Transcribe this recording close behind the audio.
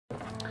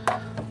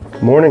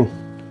Morning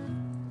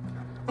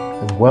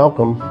and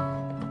welcome,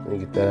 let me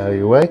get that out of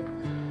your way,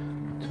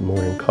 to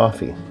morning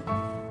coffee.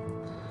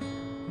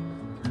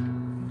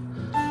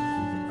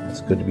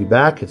 It's good to be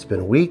back. It's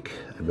been a week.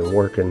 I've been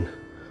working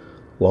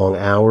long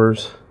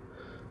hours.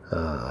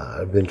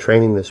 I've been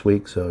training this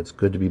week, so it's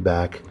good to be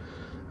back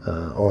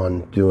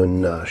on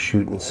doing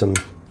shooting some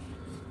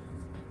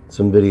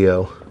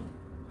video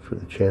for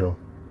the channel.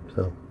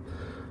 So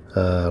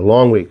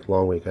long week.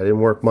 I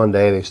didn't work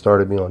Monday. They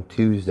started me on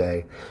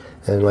Tuesday.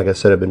 And like I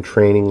said, I've been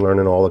training,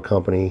 learning all the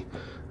company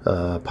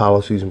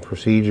policies and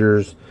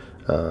procedures,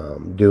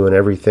 doing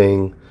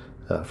everything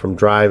from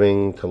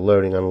driving to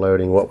loading,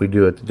 unloading, what we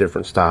do at the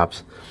different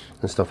stops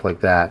and stuff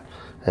like that.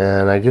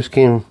 And I just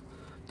came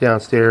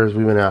downstairs.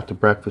 We went out to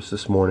breakfast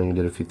this morning and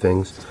did a few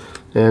things.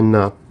 And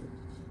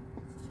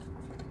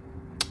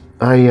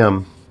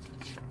I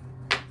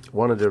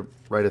wanted to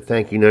write a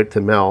thank you note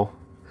to Mel.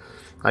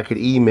 I could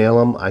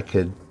email him. I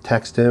could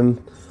text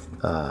him.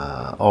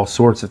 All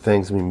sorts of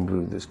things. Let me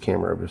move this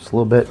camera over just a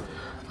little bit.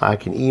 I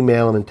can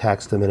email him and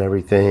text him and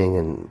everything,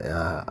 and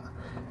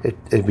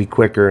it'd be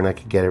quicker and I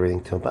could get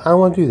everything to him. But I don't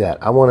want to do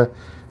that. I want to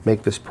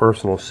make this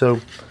personal. So,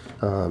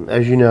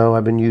 as you know,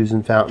 I've been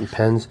using fountain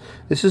pens.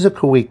 This is a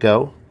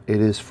Kaweco. It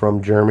is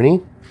from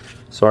Germany.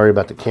 Sorry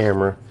about the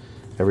camera.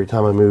 Every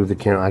time I move the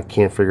camera, I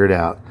can't figure it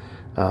out.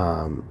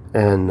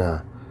 And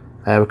I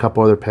have a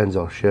couple other pens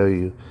I'll show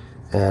you,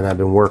 and I've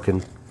been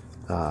working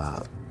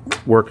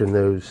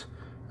those.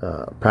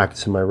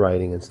 Practicing my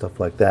writing and stuff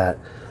like that.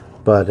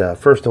 But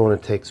first I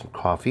want to take some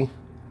coffee.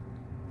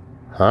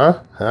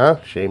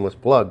 Shameless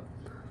plug.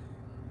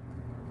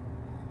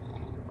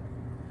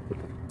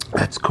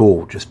 That's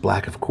cool. Just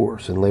black, of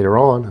course. And later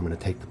on, I'm going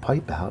to take the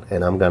pipe out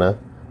and I'm going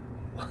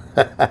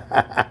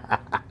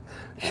to...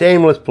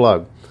 Shameless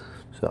plug.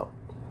 So,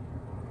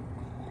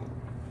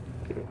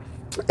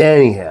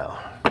 anyhow,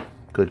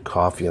 good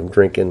coffee. I'm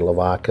drinking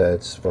Lavacca.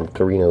 It's from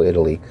Torino,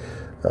 Italy.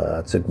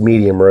 It's a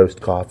medium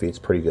roast coffee. It's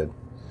pretty good.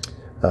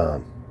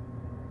 In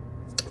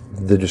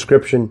the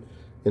description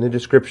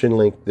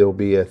link, there'll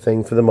be a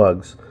thing for the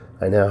mugs.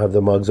 I now have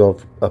the mugs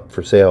up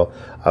for sale.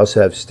 I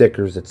also have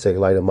stickers that say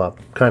light them up,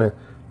 kind of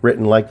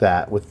written like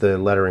that with the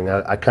lettering.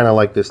 I kind of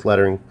like this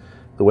lettering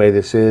the way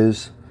this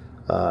is.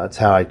 That's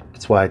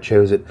why I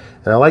chose it.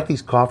 And I like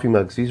these coffee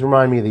mugs. These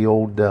remind me of the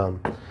old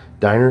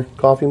diner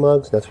coffee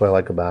mugs. That's what I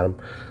like about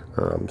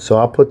them. So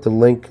I'll put the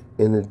link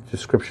in the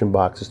description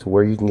box as to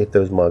where you can get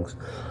those mugs.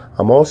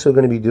 I'm also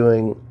going to be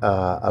doing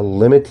a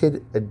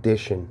limited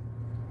edition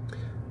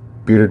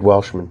Bearded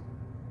Welshman.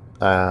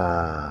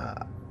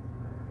 I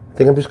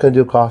think I'm just going to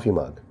do a coffee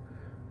mug.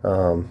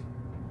 I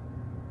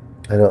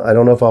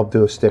don't know if I'll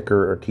do a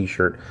sticker or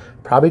t-shirt.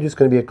 Probably just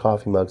going to be a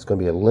coffee mug. It's going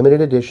to be a limited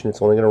edition.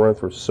 It's only going to run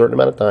for a certain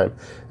amount of time,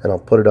 and I'll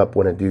put it up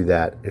when I do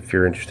that. If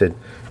you're interested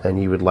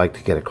and you would like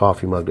to get a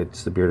coffee mug,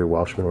 it's the Bearded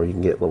Welshman, or you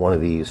can get one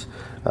of these.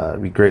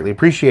 It'd be greatly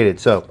appreciated.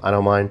 So I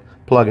don't mind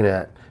plugging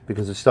that,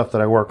 because it's stuff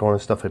that I work on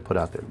and stuff I put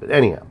out there. But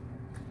anyhow,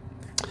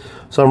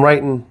 so I'm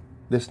writing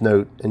this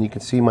note, and you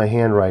can see my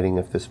handwriting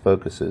if this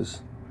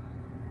focuses.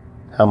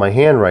 How my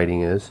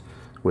handwriting is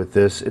with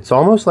this. It's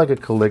almost like a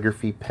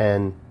calligraphy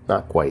pen,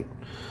 not quite.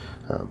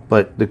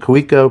 But the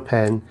Kaweco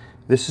pen,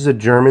 this is a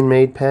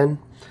German-made pen.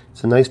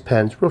 It's a nice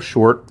pen. It's real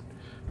short.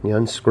 You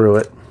unscrew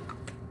it,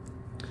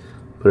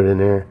 put it in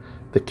there.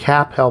 The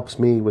cap helps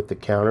me with the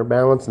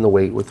counterbalance and the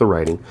weight with the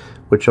writing,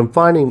 which I'm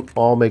finding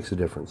all makes a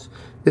difference.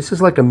 This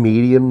is like a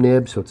medium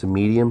nib, so it's a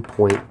medium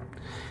point.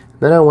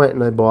 Then I went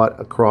and I bought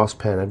a cross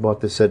pen. I bought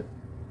this at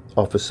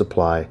Office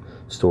Supply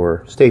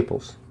Store,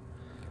 Staples.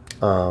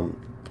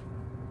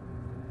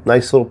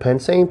 Nice little pen,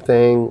 same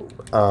thing.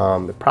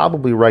 It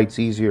probably writes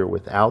easier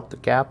without the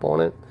cap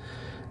on it.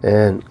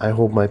 And I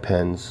hold my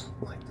pens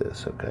like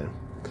this, okay?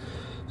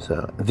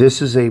 So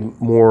this is a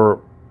more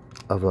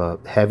of a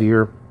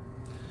heavier,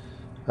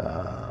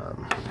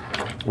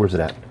 where's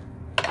it at?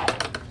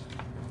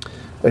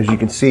 As you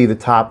can see, the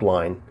top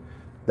line,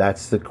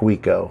 that's the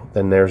Kaweco.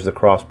 Then there's the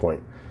cross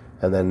point.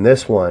 And then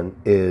this one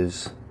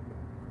is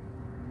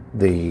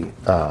the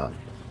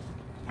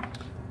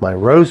my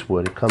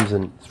rosewood. It comes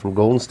in, it's from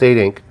Golden State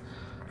Ink.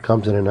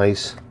 Comes in a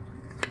nice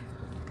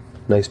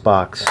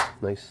box,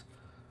 nice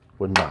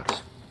wooden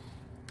box.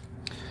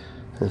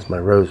 This is my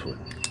rosewood.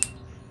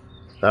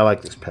 I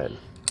like this pen.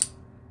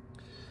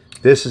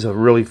 This is a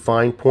really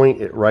fine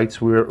point. It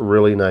writes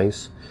really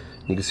nice.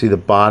 You can see the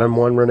bottom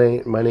one,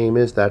 my name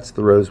is, that's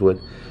the rosewood.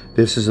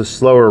 This is a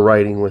slower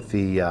writing with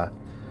the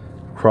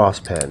cross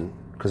pen,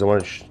 because I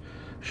want to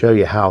show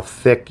you how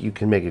thick you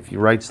can make it. If you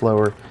write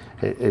slower,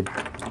 it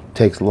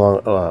takes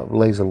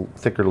lays a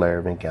thicker layer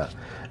of ink out.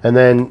 And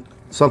then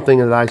something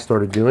that I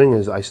started doing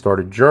is I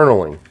started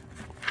journaling.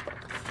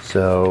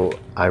 So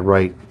I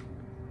write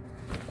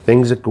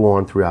things that go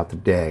on throughout the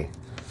day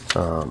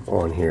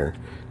on here.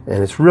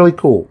 And it's really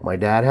cool. My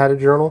dad had a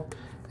journal,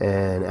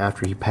 and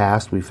after he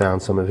passed, we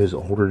found some of his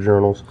older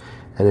journals.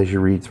 And as you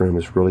read through them,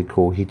 it's really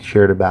cool. He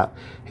shared about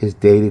his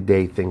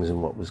day-to-day things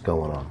and what was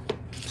going on.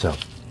 So,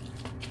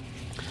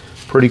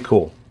 pretty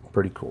cool.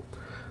 Pretty cool.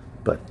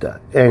 But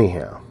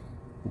anyhow,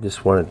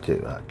 just wanted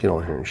to get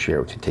on here and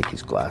share with you. Take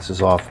these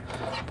glasses off,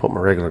 put my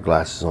regular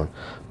glasses on.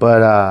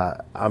 But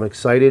I'm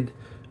excited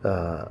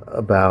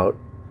about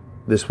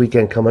this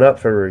weekend coming up,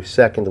 February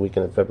 2nd, the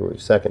weekend of February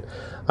 2nd.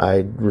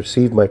 I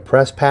received my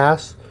press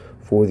pass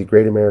for the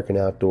Great American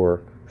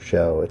Outdoor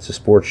Show. It's a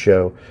sports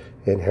show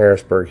in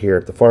Harrisburg here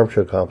at the Farm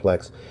Show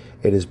Complex.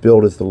 It is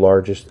billed as the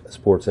largest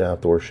sports and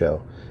outdoor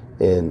show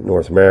in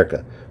North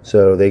America.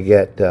 So they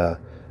get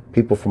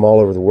people from all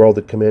over the world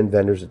that come in,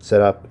 vendors that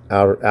set up,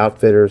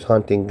 outfitters,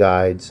 hunting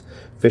guides,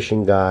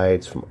 fishing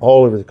guides from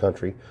all over the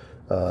country.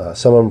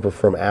 Some of them are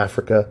from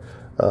Africa.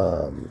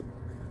 And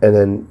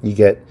then you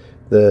get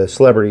the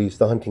celebrities,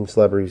 the hunting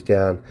celebrities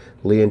down,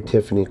 Lee and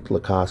Tiffany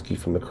Lakoski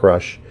from The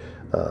Crush,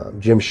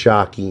 Jim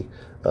Shockey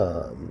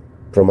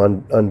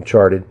from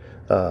Uncharted,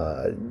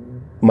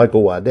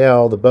 Michael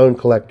Waddell, the Bone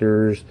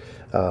Collectors,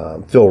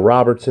 Phil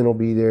Robertson will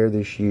be there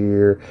this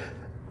year.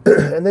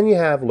 And then you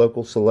have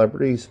local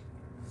celebrities.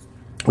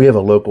 We have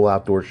a local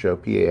outdoor show,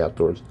 PA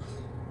Outdoors,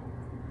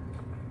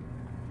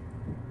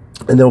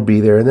 and they'll be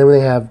there. And then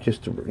they have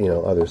just,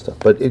 other stuff.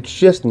 But it's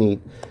just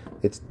neat.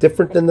 It's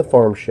different than the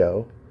farm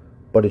show,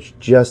 but it's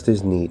just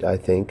as neat, I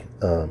think.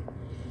 And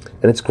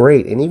it's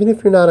great. And even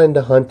if you're not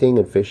into hunting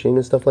and fishing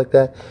and stuff like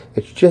that,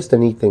 it's just a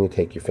neat thing to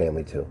take your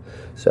family to.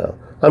 So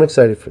I'm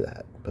excited for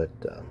that. But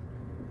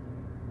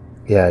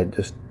yeah, I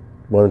just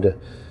wanted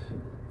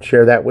to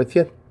share that with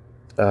you.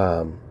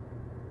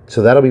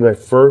 So that'll be my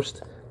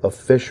first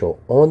official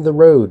on the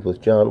road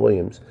with John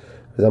Williams,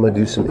 because I'm going to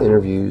do some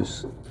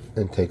interviews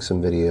and take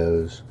some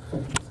videos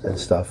and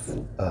stuff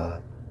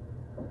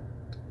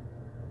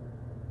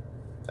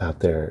out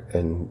there,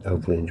 and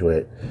hopefully enjoy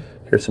it.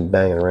 Here's some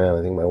banging around.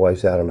 I think my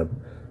wife's out on the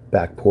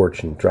back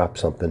porch and dropped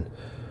something.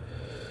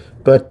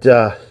 But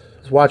I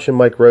was watching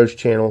Mike Rowe's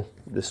channel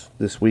this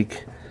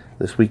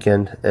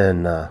weekend,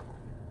 and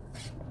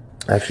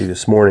actually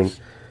this morning,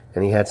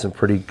 and he had some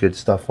pretty good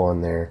stuff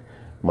on there.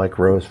 Mike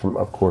Rowe's from,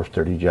 of course,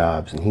 Dirty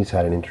Jobs, and he's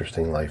had an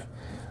interesting life.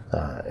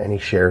 And he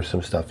shares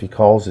some stuff. He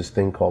calls this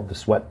thing called the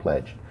Sweat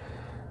Pledge.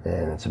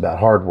 And it's about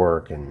hard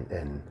work,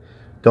 and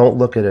don't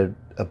look at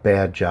a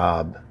bad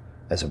job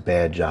as a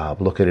bad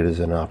job. Look at it as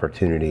an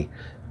opportunity,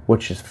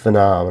 which is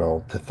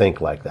phenomenal to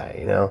think like that,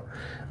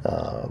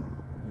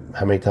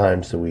 How many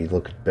times do we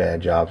look at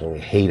bad jobs and we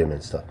hate them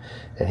and stuff?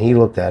 And he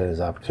looked at it as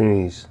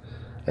opportunities,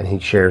 and he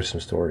shares some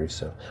stories.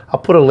 So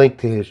I'll put a link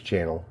to his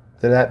channel,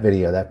 to that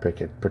video, that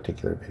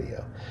particular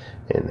video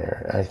in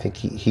there. I think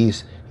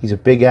he's a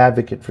big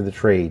advocate for the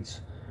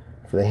trades,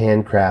 for the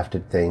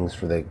handcrafted things,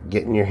 for the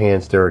getting your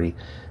hands dirty.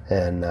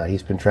 And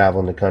he's been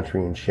traveling the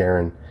country and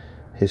sharing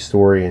his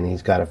story, and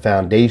he's got a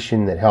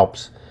foundation that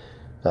helps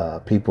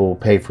people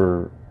pay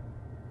for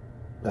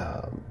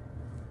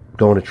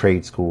going to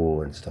trade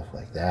school and stuff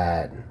like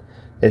that. And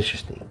it's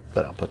just neat,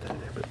 but I'll put that in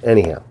there. But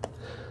anyhow,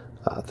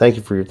 thank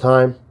you for your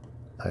time.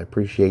 I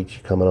appreciate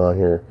you coming on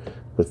here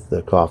with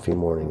the Coffee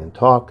Morning and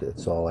Talk.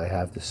 That's all I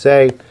have to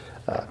say.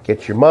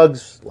 Get your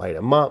mugs, light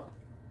them up,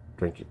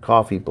 drink your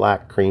coffee,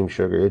 black, cream,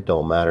 sugar, it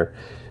don't matter.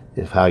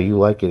 If how you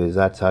like it is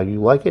that's how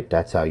you like it,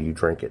 that's how you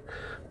drink it.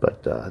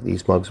 But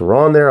these mugs are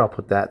on there. I'll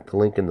put the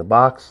link in the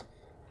box.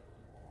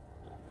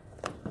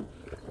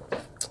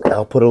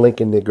 I'll put a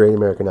link in the Great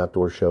American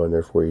Outdoor Show in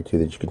there for you too,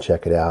 that you can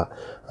check it out.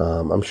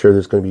 I'm sure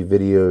there's going to be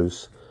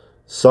videos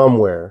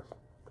somewhere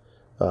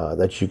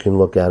that you can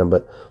look at them,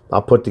 but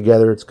I'll put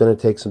together. It's going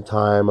to take some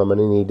time. I'm going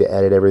to need to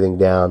edit everything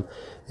down.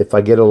 If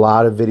I get a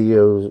lot of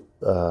videos,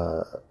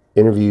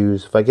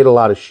 interviews, if I get a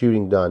lot of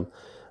shooting done,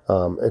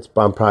 it's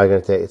going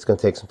to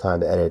take some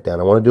time to edit it down.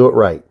 I want to do it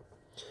right,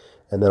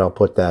 and then I'll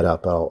put that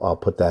up. I'll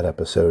put that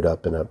episode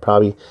up, and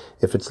probably,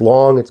 if it's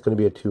long, it's going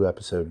to be a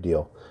 2-episode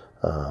deal.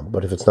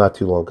 But if it's not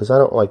too long, because I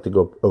don't like to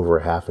go over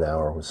a half an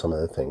hour with some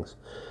of the things,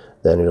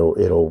 then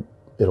it'll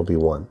be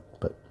one.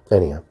 But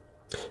anyhow,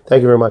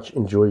 thank you very much.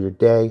 Enjoy your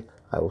day.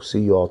 I will see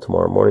you all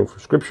tomorrow morning for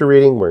scripture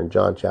reading. We're in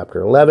John chapter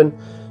 11.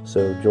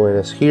 So join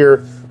us here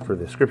for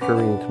the scripture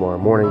reading tomorrow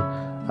morning.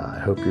 I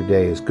hope your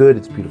day is good.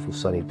 It's a beautiful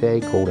sunny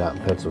day, cold out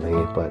in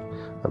Pennsylvania, but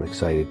I'm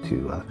excited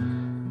to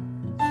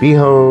be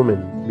home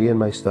and be in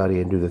my study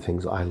and do the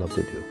things I love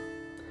to do.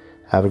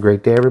 Have a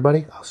great day,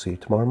 everybody. I'll see you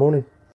tomorrow morning.